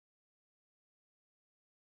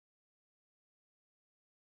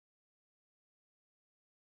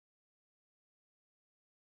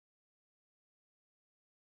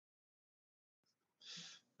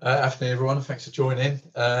Afternoon, everyone. Thanks for joining.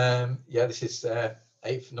 Yeah, this is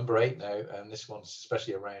number 8 now, and this one's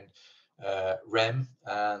especially around REM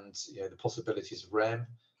and the possibilities of REM.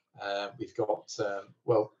 We've got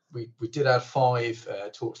well, we did have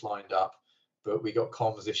 5 talks lined up, but we got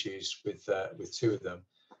comms issues with 2 of them.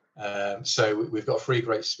 So we've got 3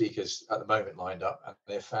 great speakers at the moment lined up,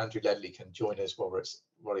 and if Andrew Leadley can join us while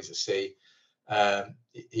he's at sea,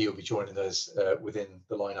 he'll be joining us within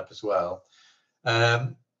the lineup as well.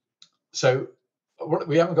 So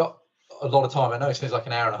we haven't got a lot of time. I know it seems like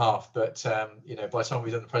an hour and a half, but by the time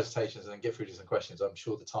we've done the presentations and then get through to some questions, I'm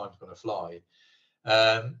sure the time's going to fly.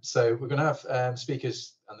 So we're going to have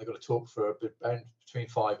speakers, and they're going to talk for between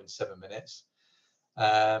 5 and 7 minutes.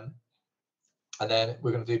 And then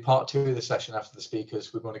we're going to do part 2 of the session after the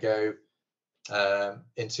speakers. We're going to go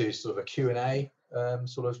into sort of a Q&A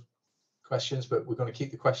sort of questions, but we're going to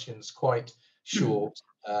keep the questions quite short.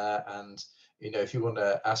 And if you want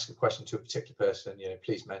to ask a question to a particular person,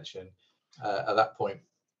 please mention. At that point,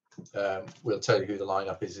 we'll tell you who the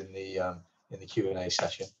lineup is in the Q&A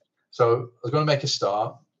session. So I was going to make a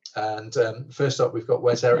start, and first up we've got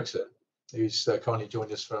Wes Erickson, who's kindly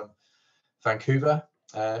joined us from Vancouver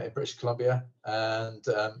in British Colombia, and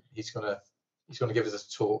he's going to give us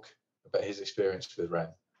a talk about his experience with REM.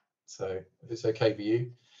 So if it's okay for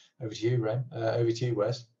you, over to you,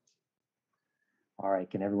 Wes. All right,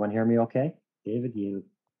 can everyone hear me okay? David, you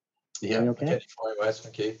hear me okay? Fine, Wes,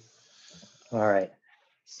 thank you. All right.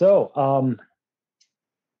 So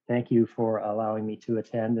thank you for allowing me to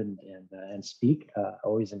attend and speak.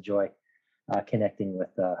 Always enjoy connecting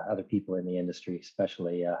with other people in the industry,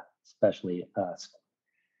 especially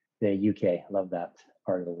the UK. I love that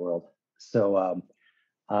part of the world. So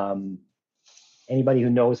anybody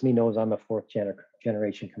who knows me knows I'm a 4th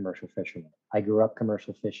generation commercial fisherman. I grew up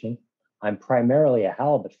commercial fishing. I'm primarily a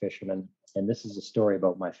halibut fisherman, and this is a story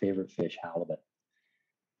about my favorite fish, halibut.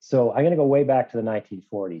 So I'm going to go way back to the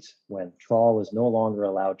 1940s, when trawl was no longer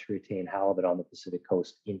allowed to retain halibut on the Pacific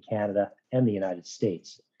coast in Canada and the United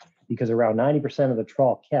States, because around 90% of the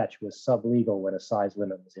trawl catch was sublegal when a size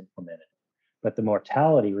limit was implemented. But the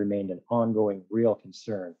mortality remained an ongoing real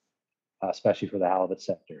concern, especially for the halibut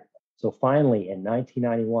sector. So finally, in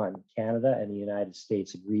 1991, Canada and the United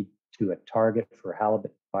States agreed to a target for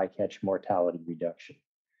halibut bycatch mortality reduction.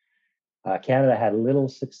 Canada had little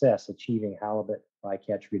success achieving halibut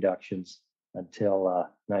bycatch reductions until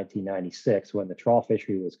 1996, when the trawl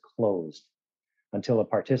fishery was closed, until the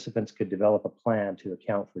participants could develop a plan to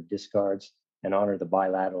account for discards and honor the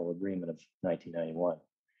bilateral agreement of 1991.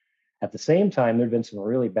 At the same time, there had been some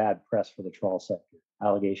really bad press for the trawl sector,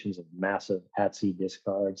 allegations of massive at-sea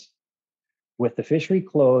discards. With the fishery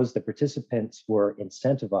closed, the participants were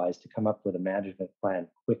incentivized to come up with a management plan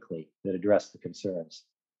quickly that addressed the concerns.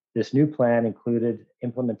 This new plan included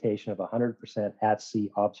implementation of 100%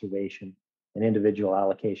 at-sea observation and individual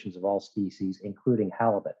allocations of all species, including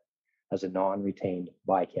halibut, as a non-retained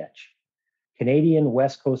bycatch. Canadian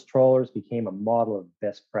West Coast trawlers became a model of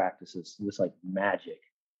best practices. It was like magic.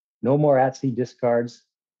 No more at-sea discards.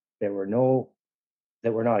 There were no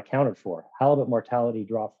that were not accounted for. Halibut mortality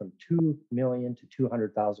dropped from 2 million to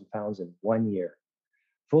 200,000 pounds in 1 year.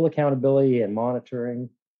 Full accountability and monitoring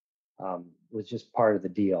was just part of the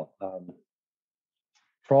deal.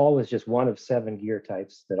 Trawl was just one of 7 gear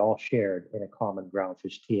types that all shared in a common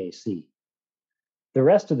groundfish TAC. The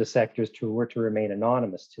rest of the sectors were to remain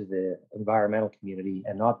anonymous to the environmental community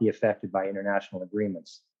and not be affected by international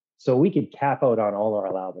agreements. So we could cap out on all our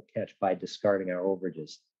allowable catch by discarding our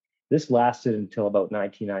overages. This lasted until about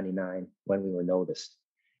 1999, when we were noticed.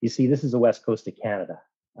 You see, this is the west coast of Canada.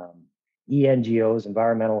 ENGOs,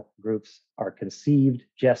 environmental groups, are conceived,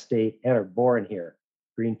 gestate, and are born here.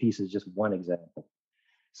 Greenpeace is just one example.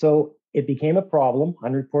 So it became a problem,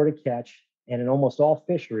 unreported catch, and in almost all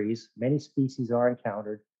fisheries, many species are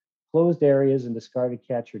encountered. Closed areas and discarded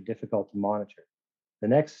catch are difficult to monitor. The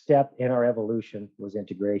next step in our evolution was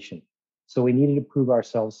integration. So we needed to prove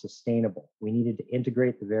ourselves sustainable. We needed to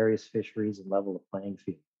integrate the various fisheries and level the playing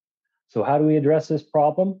field. So how do we address this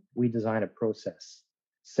problem? We design a process.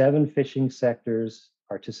 7 fishing sectors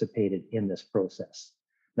participated in this process.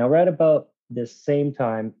 Now, right about this same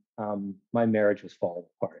time, my marriage was falling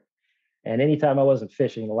apart. And anytime I wasn't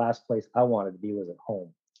fishing, the last place I wanted to be was at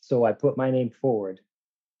home. So I put my name forward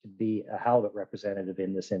to be a halibut representative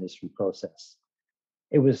in this industry process.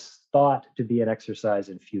 It was thought to be an exercise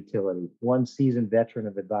in futility. One seasoned veteran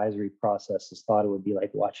of advisory processes thought it would be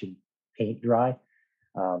like watching paint dry.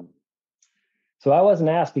 So I wasn't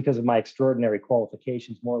asked because of my extraordinary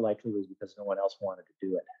qualifications. More likely it was because no one else wanted to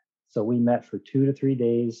do it. So we met for 2 to 3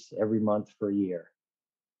 days every month for a year.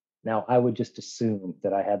 Now, I would just assume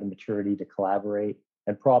that I had the maturity to collaborate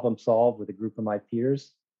and problem solve with a group of my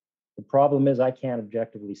peers. The problem is I can't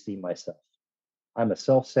objectively see myself. I'm a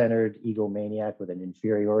self-centered egomaniac with an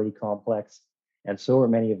inferiority complex, and so are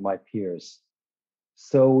many of my peers.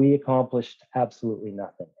 So we accomplished absolutely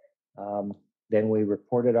nothing. Then we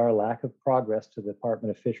reported our lack of progress to the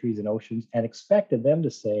Department of Fisheries and Oceans and expected them to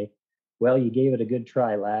say, well, you gave it a good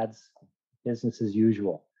try, lads, business as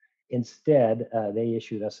usual. Instead, they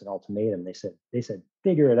issued us an ultimatum. They said,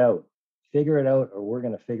 figure it out, or we're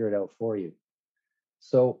going to figure it out for you.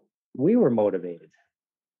 So we were motivated,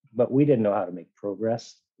 but we didn't know how to make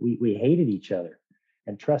progress. We hated each other,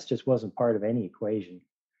 and trust just wasn't part of any equation.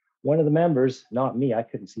 One of the members, not me, I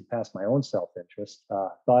couldn't see past my own self-interest,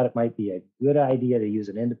 thought it might be a good idea to use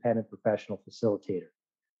an independent professional facilitator.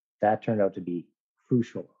 That turned out to be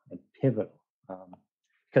crucial and pivotal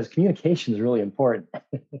because communication is really important.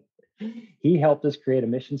 He helped us create a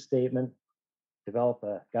mission statement, develop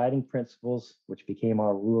guiding principles, which became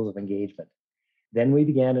our rules of engagement. Then we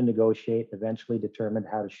began to negotiate, eventually determined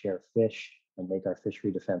how to share fish and make our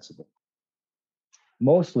fishery defensible.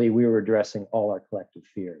 Mostly, we were addressing all our collective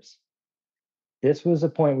fears. This was a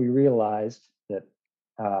point we realized that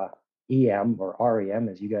EM, or REM,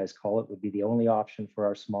 as you guys call it, would be the only option for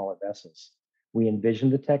our smaller vessels. We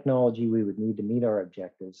envisioned the technology we would need to meet our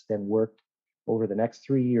objectives, then worked over the next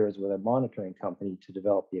 3 years with a monitoring company to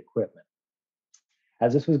develop the equipment.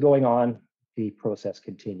 As this was going on, the process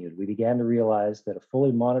continued. We began to realize that a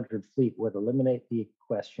fully monitored fleet would eliminate the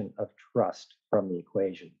question of trust from the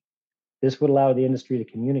equation. This would allow the industry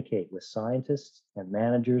to communicate with scientists and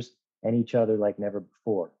managers and each other like never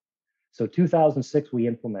before. So 2006, we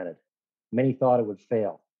implemented. Many thought it would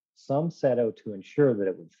fail. Some set out to ensure that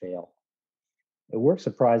it would fail. It worked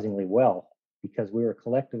surprisingly well because we were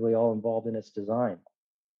collectively all involved in its design.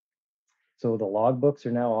 So the logbooks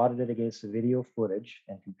are now audited against the video footage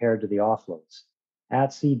and compared to the offloads.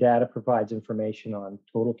 At-sea data provides information on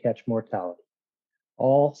total catch mortality.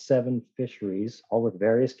 All 7 fisheries, all with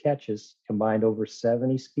various catches, combined over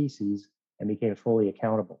 70 species and became fully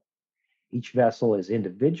accountable. Each vessel is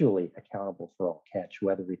individually accountable for all catch,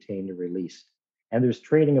 whether retained or released. And there's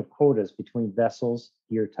trading of quotas between vessels,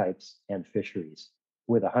 gear types, and fisheries,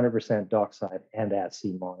 with 100% dockside and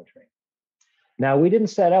at-sea monitoring. Now, we didn't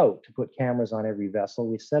set out to put cameras on every vessel.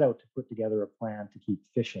 We set out to put together a plan to keep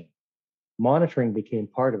fishing. Monitoring became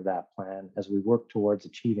part of that plan as we worked towards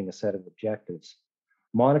achieving a set of objectives.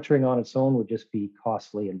 Monitoring on its own would just be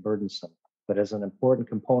costly and burdensome, but as an important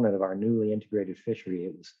component of our newly integrated fishery,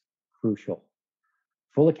 it was crucial.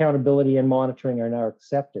 Full accountability and monitoring are now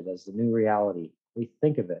accepted as the new reality. We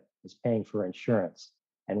think of it as paying for insurance,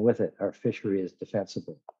 and with it, our fishery is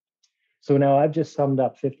defensible. So now I've just summed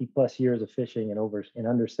up 50 plus years of fishing in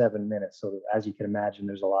under 7 minutes. So as you can imagine,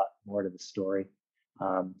 there's a lot more to the story.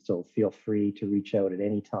 So feel free to reach out at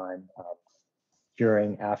any time,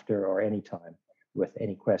 during, after, or any time with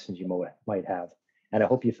any questions you might have. And I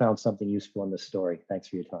hope you found something useful in this story. Thanks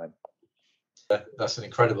for your time. That's an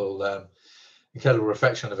incredible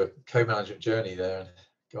reflection of a co-management journey there. And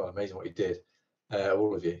God, amazing what you did,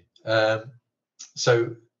 all of you.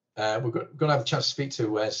 So we're going to have a chance to speak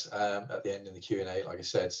to Wes at the end in the Q&A, like I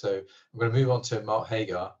said. So I'm going to move on to Mark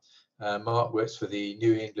Hagar. Mark works for the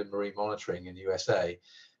New England Marine Monitoring in the USA,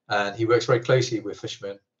 and he works very closely with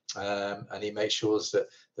fishermen, and he makes sure that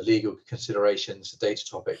the legal considerations, the data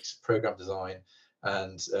topics, program design,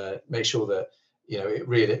 and make sure that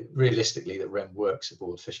realistically that REM works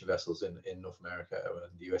aboard fishing vessels in North America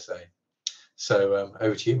and the USA. So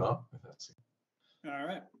over to you, Mark. All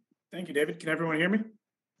right. Thank you, David. Can everyone hear me?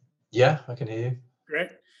 Yeah, I can hear you.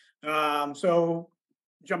 Great. So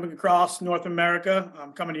jumping across North America,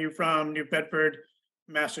 I'm coming to you from New Bedford,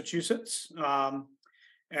 Massachusetts.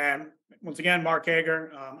 And once again, Mark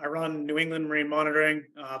Hagar. I run New England Marine Monitoring.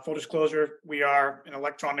 Full disclosure, we are an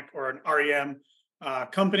electronic or an REM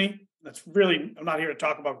company. That's really, I'm not here to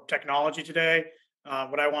talk about technology today.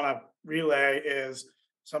 What I want to relay is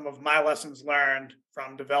some of my lessons learned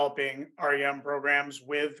from developing REM programs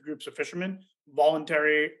with groups of fishermen,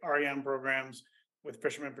 voluntary REM programs with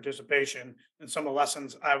fishermen participation, and some of the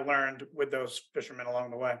lessons I've learned with those fishermen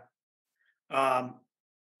along the way.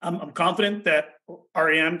 I'm confident that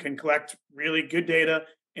REM can collect really good data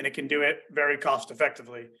and it can do it very cost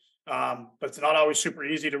effectively. But it's not always super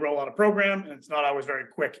easy to roll out a program, and it's not always very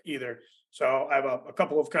quick either. So I have a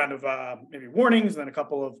couple of kind of maybe warnings and then a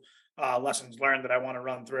couple of lessons learned that I want to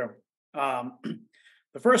run through.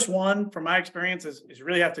 The first one, from my experience, is you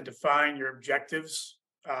really have to define your objectives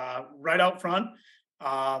right out front,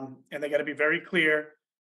 and they got to be very clear.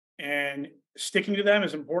 And sticking to them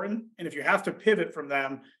is important. And if you have to pivot from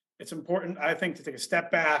them, it's important, I think, to take a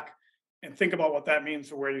step back and think about what that means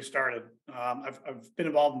for where you started. I've been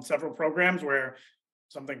involved in several programs where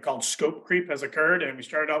something called scope creep has occurred, and we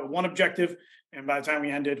started out with one objective, and by the time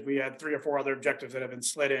we ended, we had 3 or 4 other objectives that have been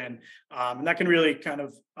slid in, and that can really kind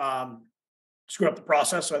of screw up the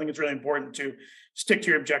process. So I think it's really important to stick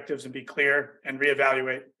to your objectives and be clear and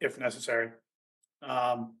reevaluate if necessary.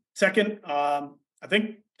 Second, I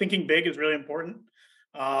think thinking big is really important.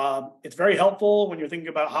 It's very helpful when you're thinking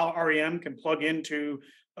about how REM can plug into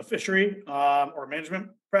a fishery or management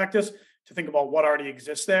practice to think about what already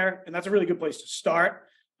exists there. And that's a really good place to start.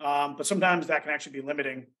 But sometimes that can actually be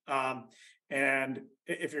limiting. And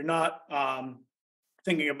if you're not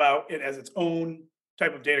thinking about it as its own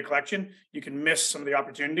type of data collection, you can miss some of the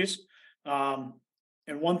opportunities.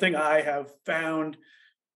 And one thing I have found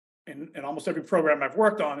in almost every program I've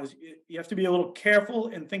worked on is you have to be a little careful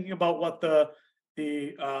in thinking about what the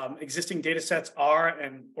existing data sets are,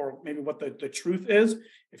 or maybe what the truth is.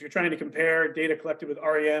 If you're trying to compare data collected with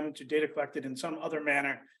REM to data collected in some other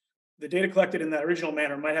manner, the data collected in that original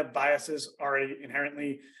manner might have biases already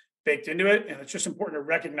inherently baked into it. And it's just important to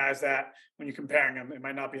recognize that when you're comparing them. It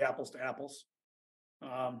might not be apples to apples.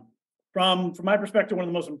 From my perspective, one of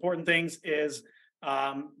the most important things is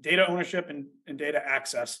data ownership and data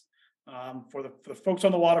access. For the folks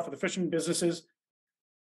on the water, for the fishing businesses,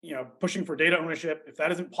 pushing for data ownership. If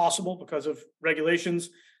that isn't possible because of regulations,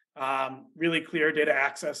 really clear data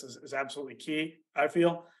access is absolutely key, I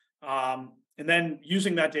feel. And then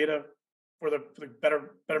using that data for the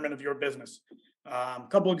betterment of your business. A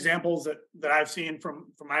couple examples that I've seen from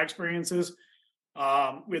my experiences.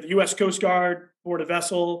 We had the U.S. Coast Guard board a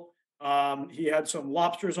vessel. He had some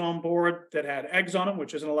lobsters on board that had eggs on them,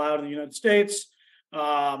 which isn't allowed in the United States.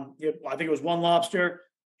 I think it was one lobster.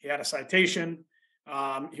 He had a citation.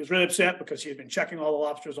 He was really upset because he had been checking all the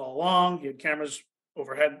lobsters all along. He had cameras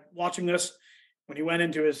overhead watching this. When he went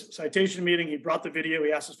into his citation meeting, he brought the video.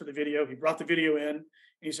 He asked us for the video. He brought the video in. And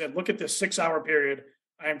he said, look at this 6-hour period.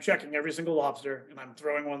 I am checking every single lobster, and I'm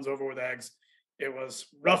throwing ones over with eggs. It was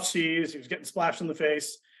rough seas. He was getting splashed in the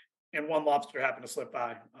face, and one lobster happened to slip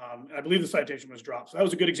by. And I believe the citation was dropped. So that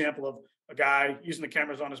was a good example of a guy using the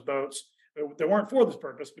cameras on his boats. They weren't for this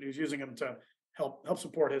purpose, but he was using them to help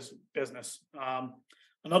support his business.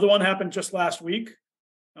 Another one happened just last week.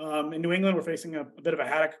 In New England, we're facing a bit of a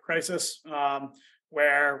haddock crisis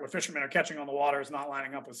where what fishermen are catching on the water is not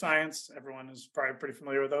lining up with science. Everyone is probably pretty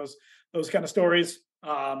familiar with those kind of stories.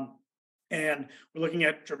 And we're looking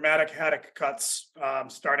at dramatic haddock cuts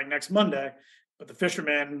starting next Monday, but the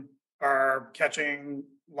fishermen are catching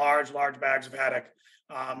large bags of haddock.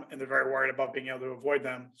 And they're very worried about being able to avoid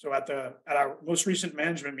them. So at our most recent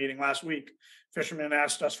management meeting last week, fishermen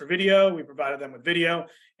asked us for video. We provided them with video,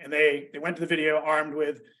 and they went to the video armed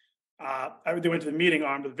with. They went to the meeting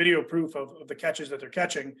armed with video proof of the catches that they're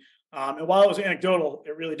catching. And while it was anecdotal,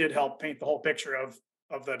 it really did help paint the whole picture of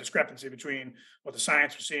the discrepancy between what the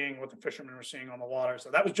science was seeing, what the fishermen were seeing on the water.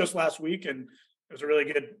 So that was just last week, and it was a really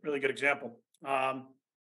good example.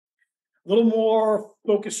 A little more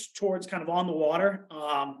focused towards kind of on the water.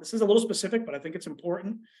 This is a little specific, but I think it's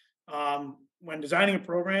important. When designing a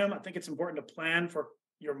program, I think it's important to plan for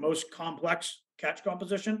your most complex catch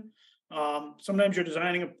composition. Sometimes you're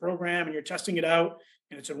designing a program and you're testing it out,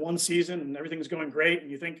 and it's in one season and everything's going great,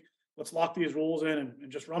 and you think, let's lock these rules in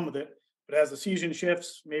and just run with it. But as the season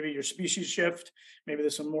shifts, maybe your species shift, maybe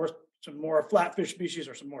there's some more flatfish species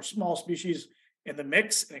or some more small species in the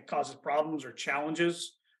mix, and it causes problems or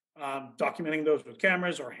challenges. Documenting those with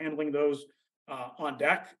cameras or handling those on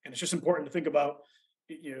deck. And it's just important to think about,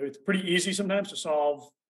 it's pretty easy sometimes to solve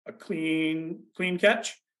a clean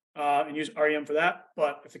catch and use REM for that.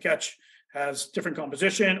 But if the catch has different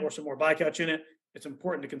composition or some more bycatch in it, it's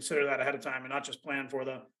important to consider that ahead of time and not just plan for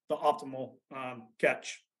the optimal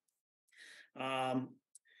catch.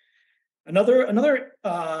 Another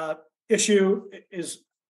issue is,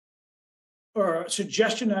 or a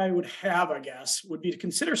suggestion I would have, I guess, would be to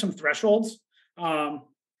consider some thresholds. The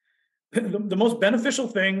most beneficial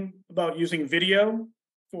thing about using video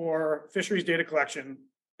for fisheries data collection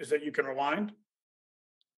is that you can rewind.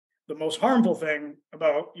 The most harmful thing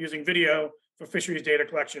about using video for fisheries data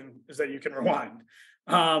collection is that you can rewind.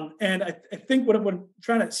 And I think what I'm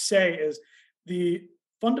trying to say is the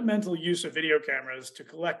fundamental use of video cameras to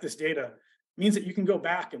collect this data means that you can go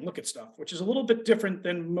back and look at stuff, which is a little bit different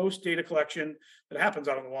than most data collection that happens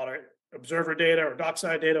out of the water. Observer data or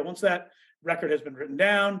dockside data, once that record has been written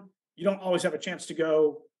down, you don't always have a chance to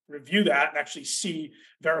go review that and actually see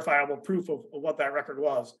verifiable proof of what that record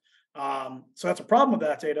was. So that's a problem with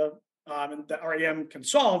that data. and that REM can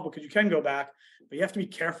solve because you can go back, but you have to be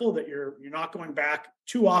careful that you're not going back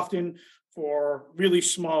too often for really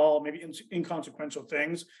small, maybe inconsequential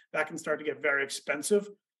things that can start to get very expensive.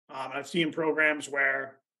 I've seen programs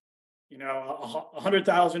where, you know, a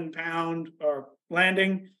 100,000 pound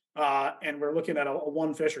landing, and we're looking at a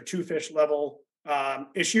 1 fish or 2 fish level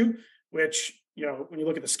issue, which, you know, when you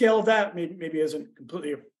look at the scale of that, maybe isn't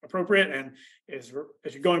completely appropriate, and as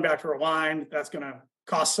you're going back for a line, that's going to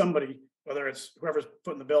cost somebody, whether it's whoever's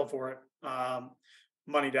putting the bill for it,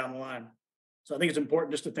 money down the line. So I think it's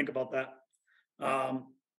important just to think about that.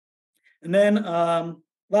 And then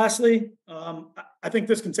lastly, I think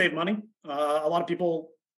this can save money. A lot of people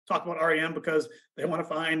talk about REM because they want to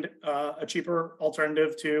find a cheaper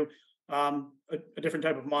alternative to a different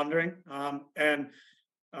type of monitoring. And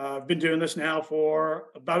I've been doing this now for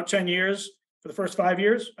about 10 years. For the first 5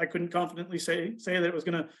 years, I couldn't confidently say that it was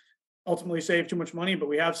going to ultimately save too much money, but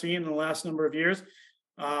we have seen in the last number of years,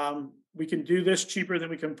 we can do this cheaper than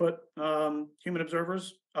we can put human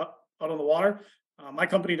observers out on the water. My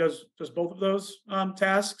company does both of those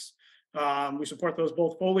tasks. We support those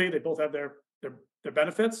both fully. They both have their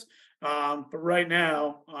benefits. But right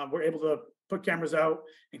now, we're able to put cameras out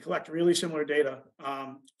and collect really similar data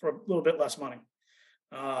for a little bit less money.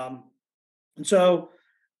 And so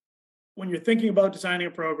when you're thinking about designing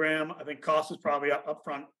a program, I think cost is probably up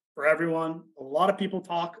front for everyone. A lot of people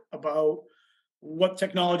talk about what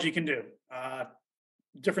technology can do.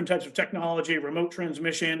 Different types of technology, remote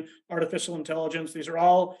transmission, artificial intelligence. These are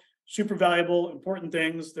all super valuable, important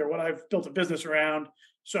things. They're what I've built a business around.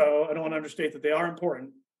 So I don't want to understate that they are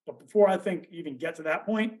important. But before I think even get to that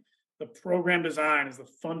point, the program design is the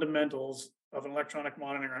fundamentals of an electronic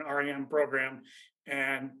monitoring or an REM program.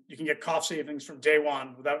 And you can get cost savings from day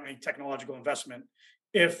one without any technological investment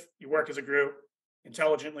if you work as a group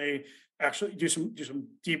intelligently, actually do some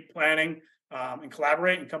deep planning, and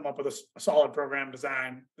collaborate and come up with a solid program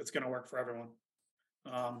design that's going to work for everyone.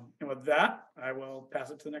 And with that, I will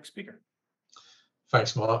pass it to the next speaker.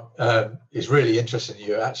 Thanks, Mark. It's really interesting.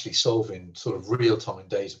 You're actually solving sort of real-time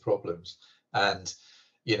data problems, and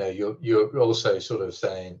you know you're also sort of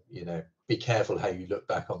saying, you know, be careful how you look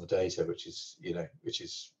back on the data, which is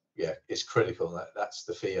it's critical. That's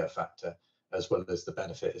the fear factor as well as the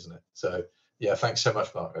benefit, isn't it? So yeah, thanks so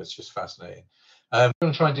much, Mark. It's just fascinating. What I'm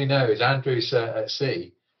going to try and do now is Andrew's at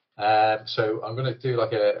sea. So I'm going to do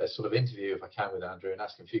like a sort of interview, if I can, with Andrew and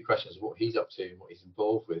ask him a few questions of what he's up to and what he's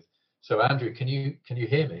involved with. So Andrew, can you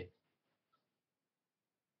hear me?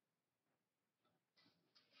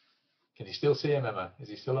 Can you still see him, Emma? Is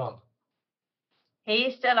he still on?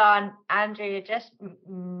 He's still on. Andrew, you're just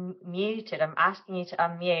muted. I'm asking you to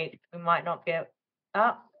unmute. We might not be able.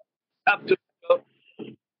 Oh.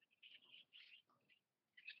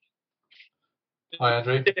 Hi,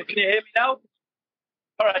 Andrew. Can you hear me now?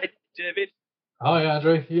 All right, David. Hi,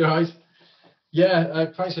 Andrew. You all right? Yeah,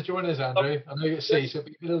 thanks for joining us, Andrew. I know you're at sea, so it'll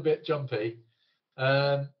be a little bit jumpy.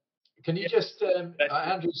 Can you just,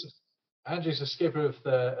 Andrew's a skipper of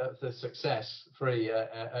the Success 3,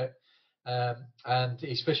 and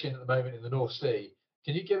he's fishing at the moment in the North Sea.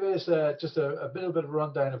 Can you give us just a little bit of a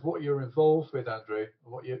rundown of what you're involved with, Andrew,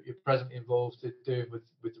 and what you're presently involved in doing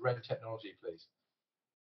with REM technology, please?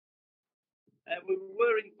 We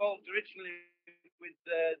were involved originally with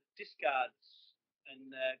discards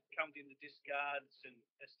and counting the discards and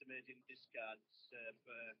estimating discards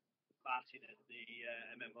for Martin at the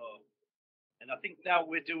MMO. And I think now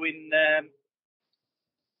we're doing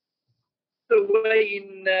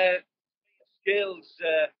weighing scales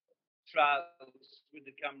trials with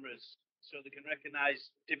the cameras, so they can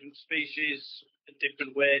recognise different species and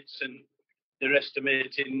different weights, and they're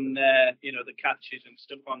estimating, the catches and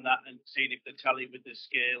stuff on that, and seeing if they tally with the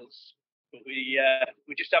scales. But we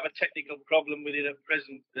just have a technical problem with it at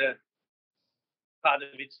present. Part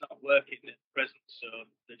of it's not working at present, so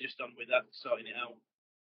they're just on with that, sorting it out.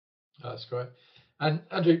 That's great. And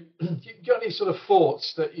Andrew, you got any sort of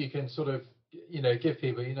thoughts that you can sort of, give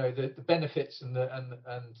people, the benefits and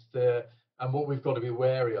what we've got to be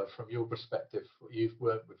wary of from your perspective? You've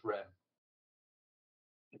worked with REM.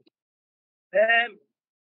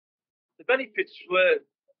 The benefits were,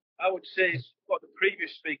 I would say, is what the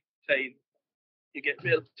previous speaker was saying. You get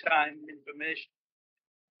real-time information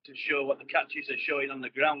to show what the catches are showing on the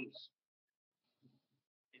grounds.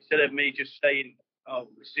 Instead of me just saying, "Oh,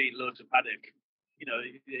 we're seeing loads of haddock,"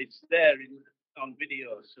 it's there on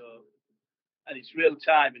video. So, and it's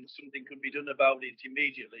real-time, and something could be done about it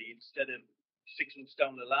immediately instead of 6 months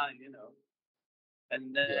down the line.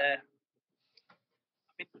 And I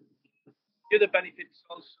mean, the other benefits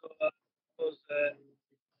also was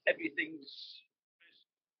everything's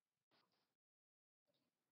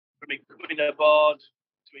from it coming aboard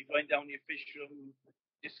to it going down your fish room,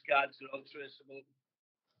 discards are all traceable.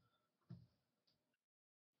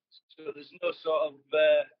 So there's no sort of,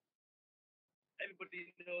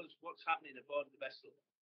 everybody knows what's happening aboard the vessel.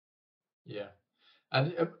 Yeah.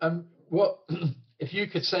 And what, if you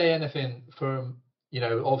could say anything from, you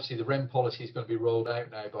know, obviously the REM policy is going to be rolled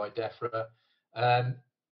out now by DEFRA.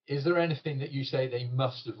 Is there anything that you say they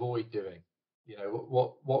must avoid doing? You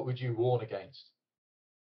know, what would you warn against?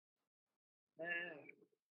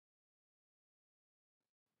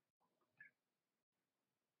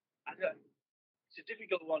 It's a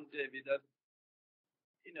difficult one, David.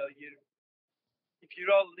 You know, if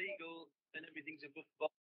you're all legal and everything's above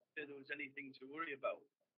board, if there was anything to worry about.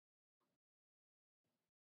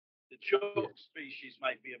 The choke species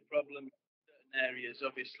might be a problem in certain areas,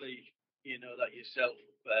 obviously, you know that yourself.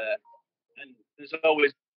 And there's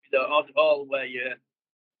always the odd haul where you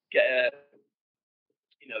get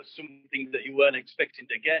you know, something that you weren't expecting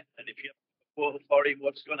to get, and if you have a quota for it,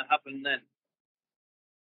 what's going to happen then?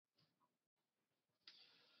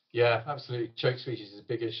 Yeah, absolutely. Choke species is a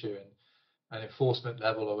big issue, and enforcement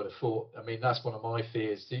level, I would have thought. I mean, that's one of my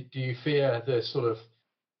fears. Do you fear the sort of,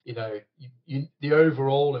 you know, the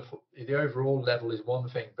overall level is one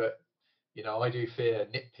thing, but you know, I do fear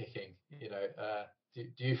nitpicking. You know, do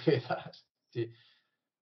you fear that?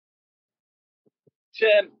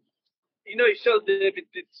 You know yourself, David.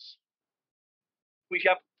 We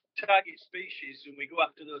have target species, and we go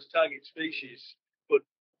after those target species. But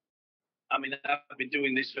I mean, I've been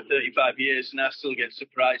doing this for 35 years, and I still get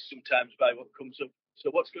surprised sometimes by what comes up. So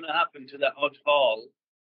what's going to happen to that odd haul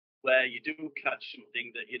where you do catch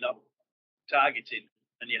something that you're not targeting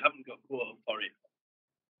and you haven't got quota for it?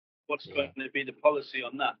 What's going to be the policy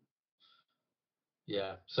on that?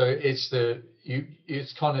 Yeah, so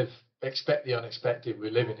it's kind of expect the unexpected.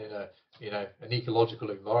 We're living in a, you know, an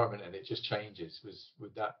ecological environment, and it just changes.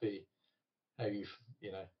 Would that be how you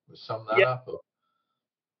know, would sum that up? Or?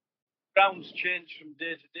 Grounds change from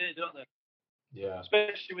day to day, don't they? Yeah.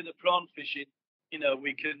 Especially with the prawn fishing, you know,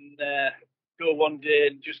 we can go one day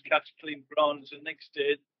and just catch clean prawns, and next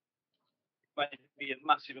day it might be a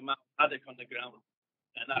massive amount of haddock on the ground,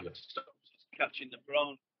 and that stops us catching the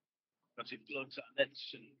prawn because it floods our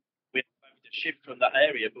nets, and we have to shift from that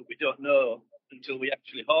area, but we don't know until we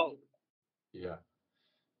actually haul. Yeah.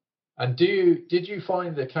 And did you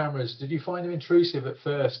find the cameras? Did you find them intrusive at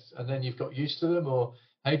first, and then you've got used to them, or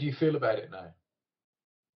how do you feel about it now?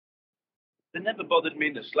 They never bothered me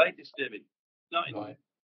in the slightest, David.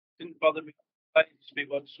 Didn't bother me in the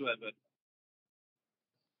slightest whatsoever.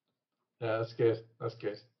 Yeah, that's good. That's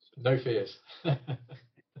good. No fears.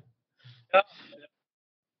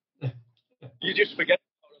 You just forget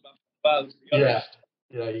about it.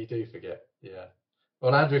 Yeah, you do forget. Yeah.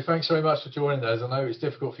 Well, Andrew, thanks very much for joining us. I know it's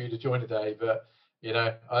difficult for you to join today, but you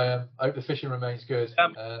know, I hope the fishing remains good.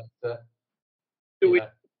 A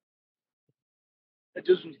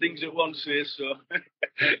dozen things at once here, so.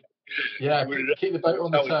 Yeah, keep the boat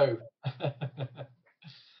on the tow.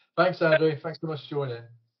 Thanks, Andrew. Thanks so much for joining.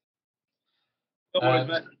 No worries,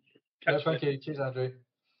 mate. Thank you. Cheers, Andrew.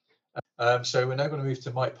 So we're now going to move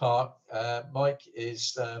to Mike Park. Mike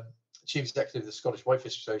is Chief Executive of the Scottish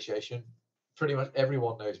Whitefish Association. Pretty much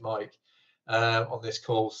everyone knows Mike on this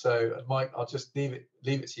call. So, Mike, I'll just leave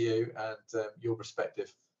it to you and your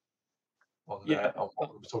perspective on what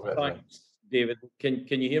we're talking about. Thanks, David.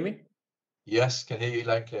 Can you hear me? Yes, can hear you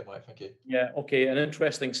loud and clear, Mike. Thank you. Yeah. Okay. An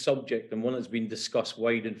interesting subject, and one that's been discussed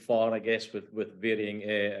wide and far, I guess, with varying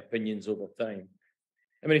opinions over time.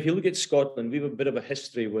 I mean, if you look at Scotland, we have a bit of a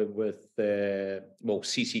history with well,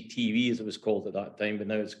 CCTV as it was called at that time, but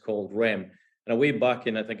now it's called REM. And way back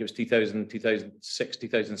in, I think it was 2000, 2006,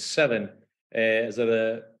 2007, as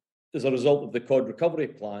a result of the cod recovery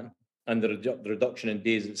plan and the reduction in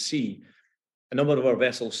days at sea, a number of our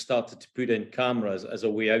vessels started to put in cameras as a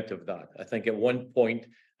way out of that. I think at one point,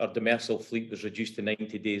 our demersal fleet was reduced to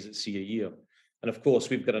 90 days at sea a year. And of course,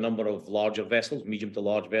 we've got a number of larger vessels, medium to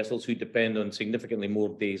large vessels, who depend on significantly more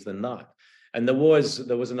days than that. And there was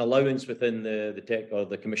an allowance within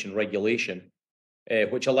the Commission regulation,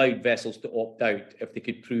 which allowed vessels to opt out if they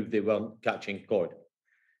could prove they weren't catching cod.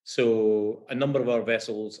 So a number of our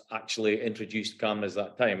vessels actually introduced cameras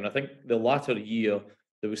that time. And I think the latter year,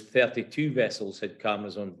 there was 32 vessels had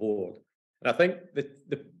cameras on board. And I think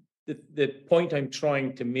the point I'm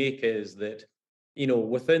trying to make is that, you know,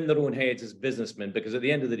 within their own heads as businessmen, because at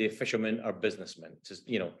the end of the day, fishermen are businessmen. Just,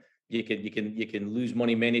 you know, you can lose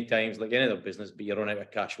money many times like any other business, but you run out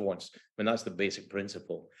of cash once. I mean, that's the basic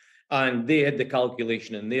principle. And they had the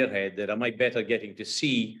calculation in their head that am I better getting to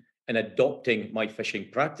sea and adopting my fishing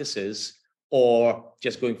practices, or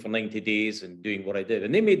just going for 90 days and doing what I did.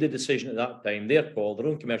 And they made the decision at that time, their call, their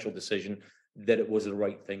own commercial decision, that it was the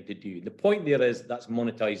right thing to do. The point there is that's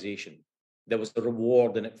monetization. There was a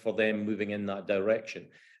reward in it for them moving in that direction.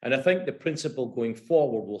 And I think the principle going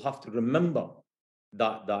forward will have to remember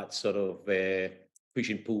that sort of push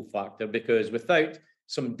and pull factor, because without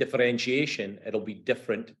some differentiation, it'll be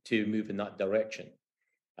different to move in that direction.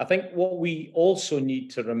 I think what we also need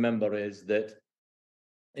to remember is that,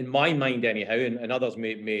 in my mind anyhow, and others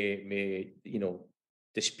may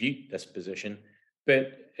dispute this position,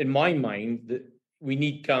 but in my mind, that we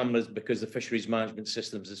need cameras because the fisheries management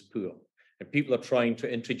systems is poor, and people are trying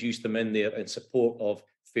to introduce them in there in support of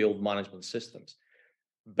failed management systems.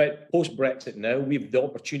 But post-Brexit now, we have the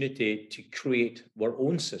opportunity to create our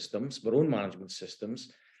own systems, our own management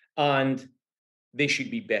systems, and they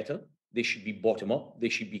should be better. They should be bottom-up. They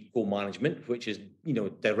should be co-management, which is,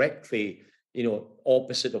 directly,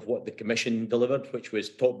 opposite of what the Commission delivered, which was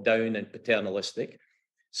top-down and paternalistic.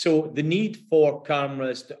 So the need for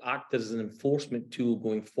cameras to act as an enforcement tool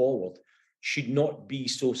going forward should not be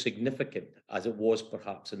so significant as it was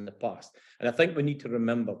perhaps in the past. And I think we need to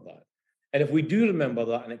remember that. And if we do remember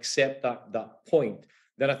that and accept that point,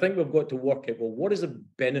 then I think we've got to work out, well, what is the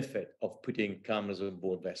benefit of putting cameras on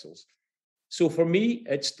board vessels? So for me,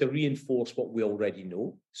 it's to reinforce what we already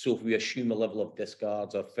know. So if we assume a level of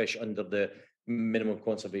discards or fish under the minimum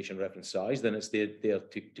conservation reference size, then it's there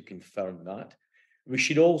to confirm that. We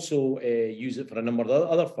should also use it for a number of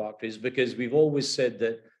other factors, because we've always said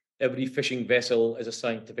that every fishing vessel is a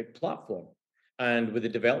scientific platform. And with the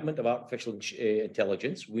development of artificial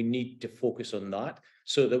intelligence, we need to focus on that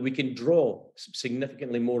so that we can draw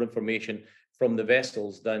significantly more information from the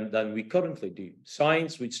vessels than we currently do.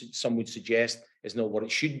 Science, which some would suggest is not what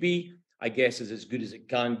it should be, I guess is as good as it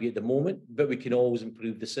can be at the moment, but we can always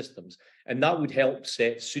improve the systems. And that would help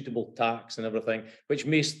set suitable tax and everything, which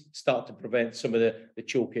may start to prevent some of the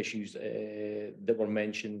choke issues that were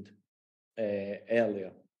mentioned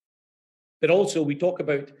earlier. But also we talk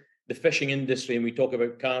about the fishing industry and we talk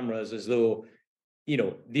about cameras as though,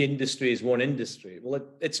 the industry is one industry. Well,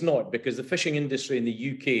 it's not, because the fishing industry in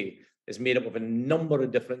the UK is made up of a number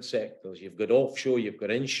of different sectors. You've got offshore, you've got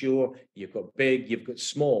inshore, you've got big, you've got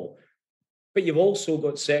small. But you've also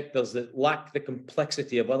got sectors that lack the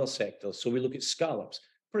complexity of other sectors. So we look at scallops,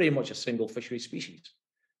 pretty much a single fishery species.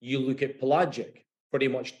 You look at pelagic, pretty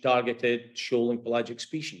much targeted shoaling pelagic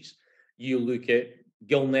species. You look at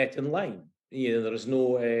gillnet and line. There is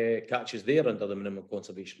no catches there under the minimum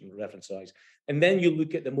conservation reference size. And then you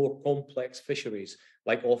look at the more complex fisheries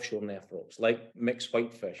like offshore nephrops, like mixed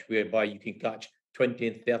whitefish, whereby you can catch 20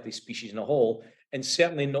 and 30 species in a haul, and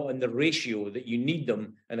certainly not in the ratio that you need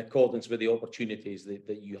them in accordance with the opportunities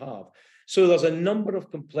that you have. So there's a number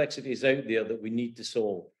of complexities out there that we need to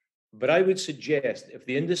solve. But I would suggest if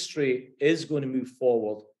the industry is going to move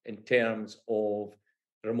forward in terms of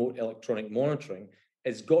remote electronic monitoring,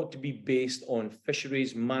 it's got to be based on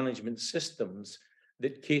fisheries management systems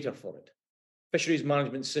that cater for it. Fisheries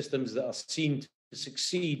management systems that are seen to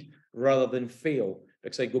succeed rather than fail.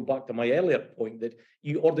 Because I go back to my earlier point that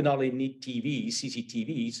you ordinarily need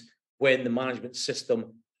CCTVs, when the management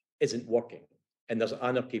system isn't working and there's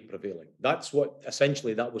anarchy prevailing. That's what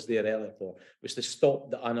essentially that was there earlier for, was to stop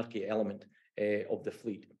the anarchy element of the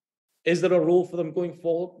fleet. Is there a role for them going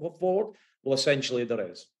forward? Well, essentially there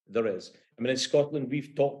is. I mean, in Scotland,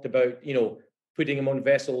 we've talked about, putting them on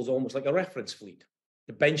vessels almost like a reference fleet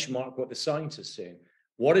to benchmark what the science is saying.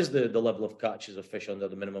 What is the level of catches of fish under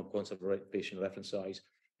the minimum conservation reference size?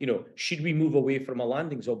 Should we move away from a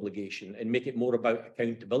landings obligation and make it more about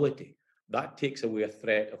accountability? That takes away a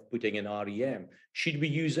threat of putting in REM. Should we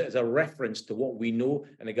use it as a reference to what we know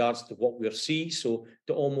in regards to what we see? So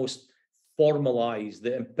to almost formalize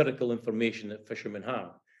the empirical information that fishermen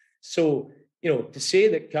have. So, to say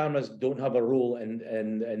that cameras don't have a role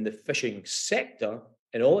in the fishing sector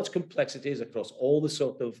and all its complexities across all the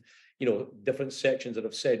sort of, different sections that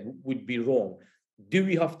I've said would be wrong. Do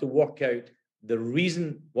we have to work out the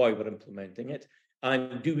reason why we're implementing it?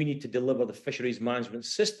 And do we need to deliver the fisheries management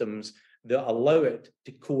systems that allow it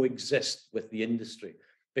to coexist with the industry?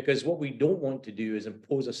 Because what we don't want to do is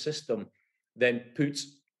impose a system that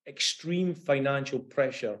puts extreme financial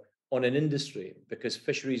pressure on an industry because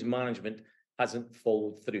fisheries management hasn't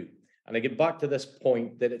followed through. And I get back to this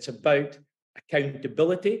point that it's about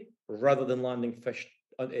accountability rather than landing fish,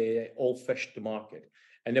 all fish to market.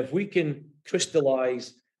 And if we can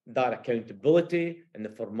crystallize that accountability and the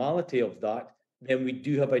formality of that, then we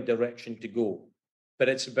do have a direction to go. But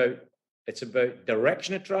it's about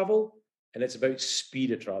direction of travel and it's about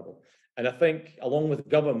speed of travel. And I think along with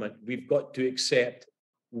government, we've got to accept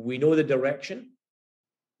We know the direction.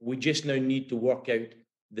 We just now need to work out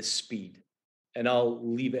the speed. And I'll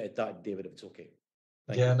leave it at that, David, if it's okay.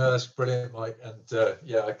 Thank you. No, that's brilliant, Mike. And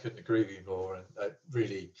yeah, I couldn't agree with you more. And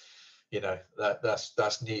really,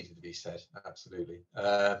 that's needed to be said. Absolutely.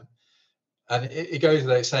 And it goes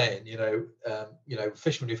without saying,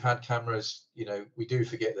 fishermen who've had cameras, we do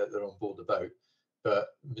forget that they're on board the boat, but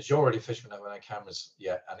majority of fishermen haven't had cameras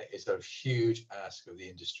yet, and it is a huge ask of the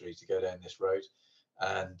industry to go down this road.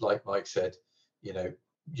 And like Mike said,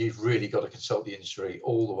 you've really got to consult the industry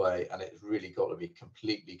all the way, and it's really got to be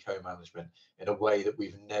completely co-management in a way that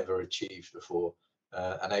we've never achieved before.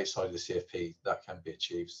 And outside of the CFP, that can be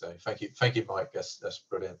achieved. So thank you, Mike. That's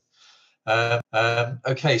brilliant.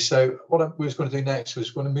 Okay, so what we was going to do next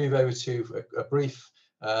was going to move over to a brief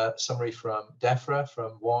summary from DEFRA,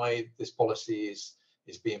 from why this policy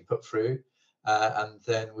is being put through, and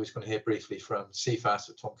then we was going to hear briefly from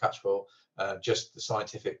CFAS, Tom Catchpole, just the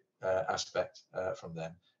scientific aspect from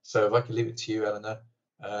them. So if I could leave it to you, Eleanor,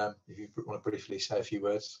 if you want to briefly say a few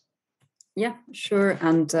words. Yeah, sure.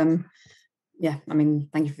 And yeah, I mean,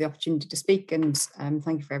 thank you for the opportunity to speak, and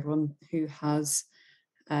thank you for everyone who has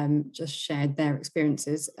just shared their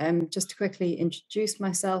experiences. Just to quickly introduce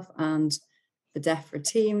myself and the DEFRA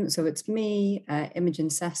team. So it's me, Imogen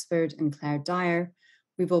Sesford and Claire Dyer.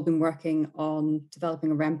 We've all been working on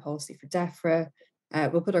developing a REM policy for DEFRA.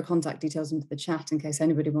 We'll put our contact details into the chat in case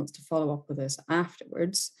anybody wants to follow up with us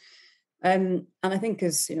afterwards. And I think,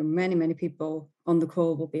 as many people on the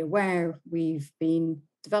call will be aware, we've been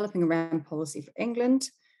developing a REM policy for England.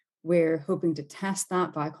 We're hoping to test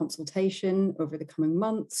that via consultation over the coming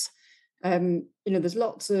months. There's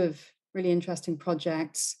lots of really interesting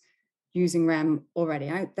projects using REM already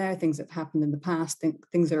out there, things that have happened in the past,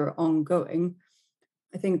 things that are ongoing.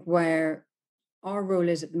 I think where our role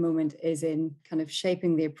is at the moment is in kind of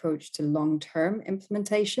shaping the approach to long-term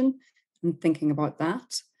implementation and thinking about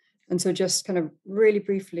that. And so just kind of really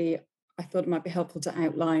briefly, I thought it might be helpful to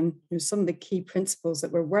outline some of the key principles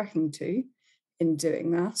that we're working to in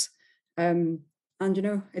doing that. And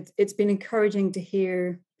it's been encouraging to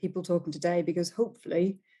hear people talking today, because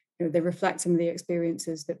hopefully they reflect some of the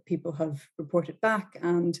experiences that people have reported back,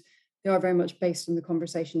 and they are very much based on the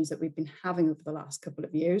conversations that we've been having over the last couple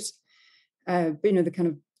of years. But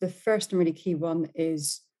the first and really key one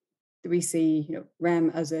is that we see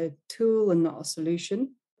REM as a tool and not a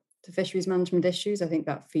solution to fisheries management issues. I think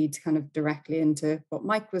that feeds kind of directly into what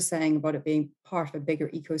Mike was saying about it being part of a bigger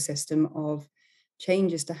ecosystem of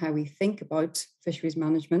changes to how we think about fisheries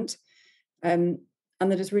management, and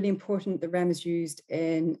that it's really important that REM is used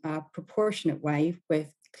in a proportionate way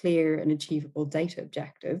with clear and achievable data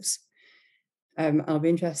objectives. I'll be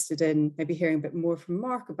interested in maybe hearing a bit more from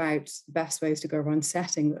Mark about the best ways to go around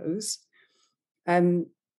setting those.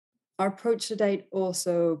 Our approach to date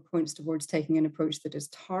also points towards taking an approach that is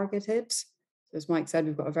targeted. So as Mike said,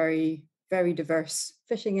 we've got a very, very diverse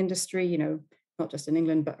fishing industry, not just in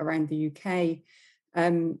England, but around the UK.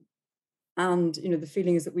 And the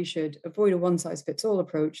feeling is that we should avoid a one-size-fits-all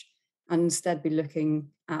approach and instead be looking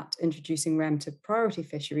at introducing REM to priority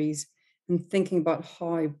fisheries and thinking about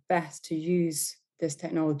how best to use this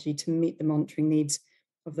technology to meet the monitoring needs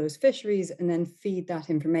of those fisheries, and then feed that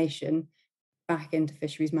information back into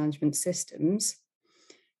fisheries management systems.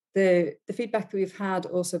 The feedback that we've had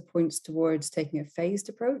also points towards taking a phased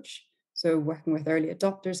approach. So working with early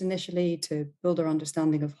adopters initially to build our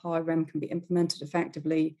understanding of how REM can be implemented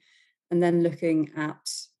effectively, and then looking at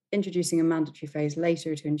introducing a mandatory phase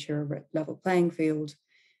later to ensure a level playing field.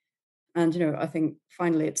 And, I think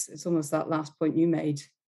finally, it's almost that last point you made,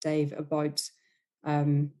 Dave, about,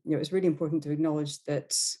 it's really important to acknowledge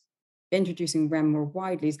that introducing REM more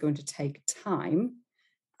widely is going to take time,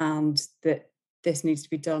 and that this needs to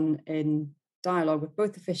be done in dialogue with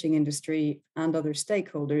both the fishing industry and other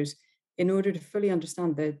stakeholders in order to fully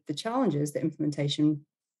understand the challenges that implementation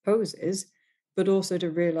poses, but also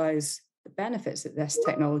to realize the benefits that this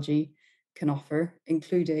technology can offer,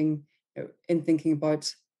 including in thinking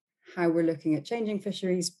about how we're looking at changing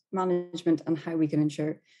fisheries management and how we can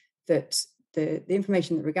ensure that the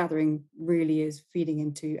information that we're gathering really is feeding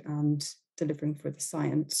into and delivering for the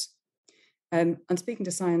science. And speaking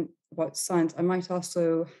to about science, I might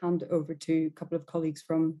also hand over to a couple of colleagues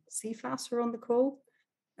from CFAS who are on the call,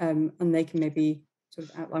 and they can maybe sort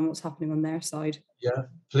of outline what's happening on their side. Yeah,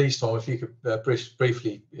 please, Tom, if you could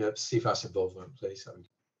briefly, CFAS involvement, please.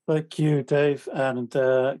 Thank you, Dave, and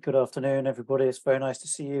good afternoon, everybody. It's very nice to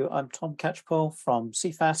see you. I'm Tom Catchpole from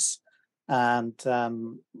CFAS, and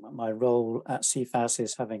my role at CFAS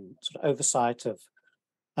is having sort of oversight of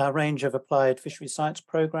a range of applied fisheries science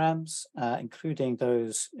programs, including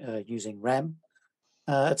those using REM.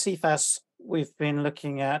 At CFAS, we've been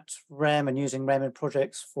looking at REM and using REM in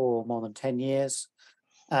projects for more than 10 years.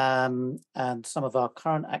 And some of our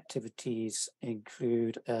current activities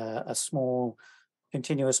include a small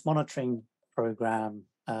continuous monitoring program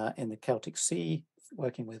in the Celtic Sea,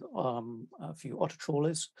 working with a few otter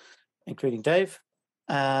trawlers, including Dave.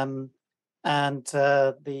 And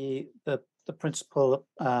the principal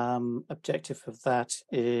objective of that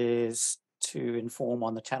is to inform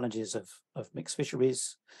on the challenges of mixed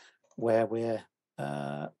fisheries, where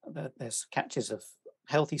there's catches of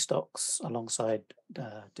healthy stocks alongside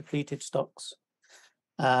depleted stocks.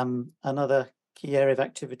 Another key area of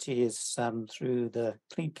activity is through the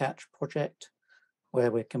Clean Catch project, where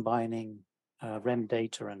we're combining REM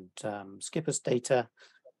data and skippers data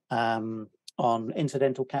on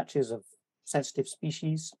incidental catches of sensitive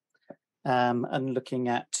species, and looking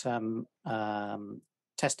at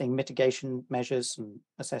testing mitigation measures and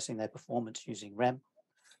assessing their performance using REM.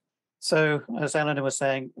 So, as Eleanor was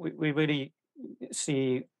saying, we really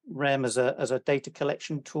see REM as a data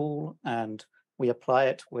collection tool, and we apply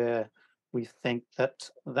it where we think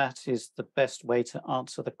that is the best way to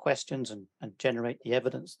answer the questions and generate the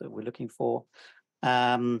evidence that we're looking for.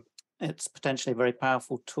 It's potentially a very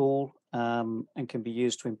powerful tool and can be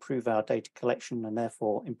used to improve our data collection and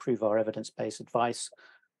therefore improve our evidence-based advice,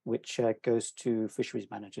 which goes to fisheries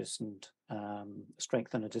managers and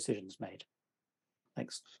strengthen the decisions made.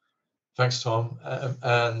 Thanks. Thanks, Tom.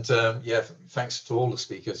 Yeah, thanks to all the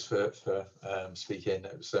speakers for speaking.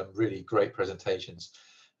 It was really great presentations.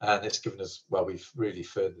 And it's given us, well, we've really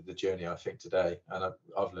furthered the journey, I think, today. And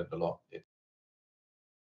I've learned a lot